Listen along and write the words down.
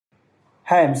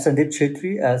Hi, I'm Sandeep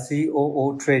Chetri,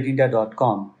 COO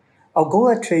TradeIndia.com. Our goal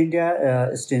at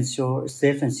TradeIndia is to ensure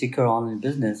safe and secure online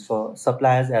business for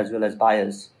suppliers as well as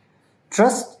buyers.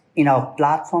 Trust in our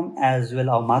platform as well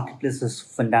our marketplace is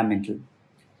fundamental.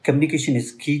 Communication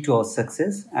is key to our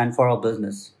success and for our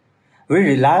business. We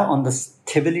rely on the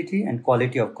stability and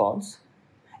quality of calls.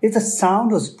 If the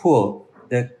sound was poor,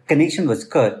 the connection was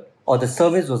cut, or the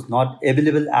service was not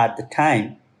available at the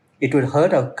time, it would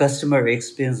hurt our customer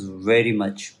experience very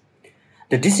much.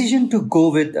 The decision to go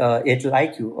with Airtel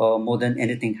IQ more than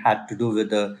anything had to do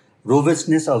with the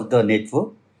robustness of the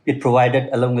network it provided,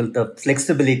 along with the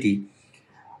flexibility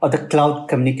of the cloud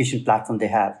communication platform they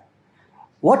have.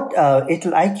 What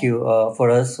Airtel IQ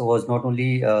for us was not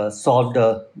only solved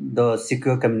the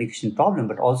secure communication problem,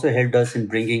 but also helped us in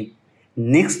bringing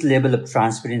next level of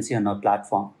transparency on our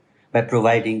platform by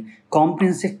providing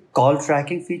comprehensive call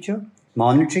tracking feature,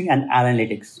 monitoring, and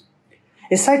analytics.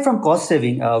 Aside from cost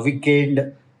saving, we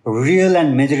gained real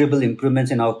and measurable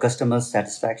improvements in our customer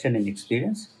satisfaction and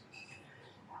experience.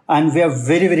 And we are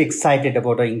very, very excited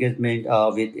about our engagement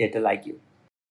with Airtel IQ.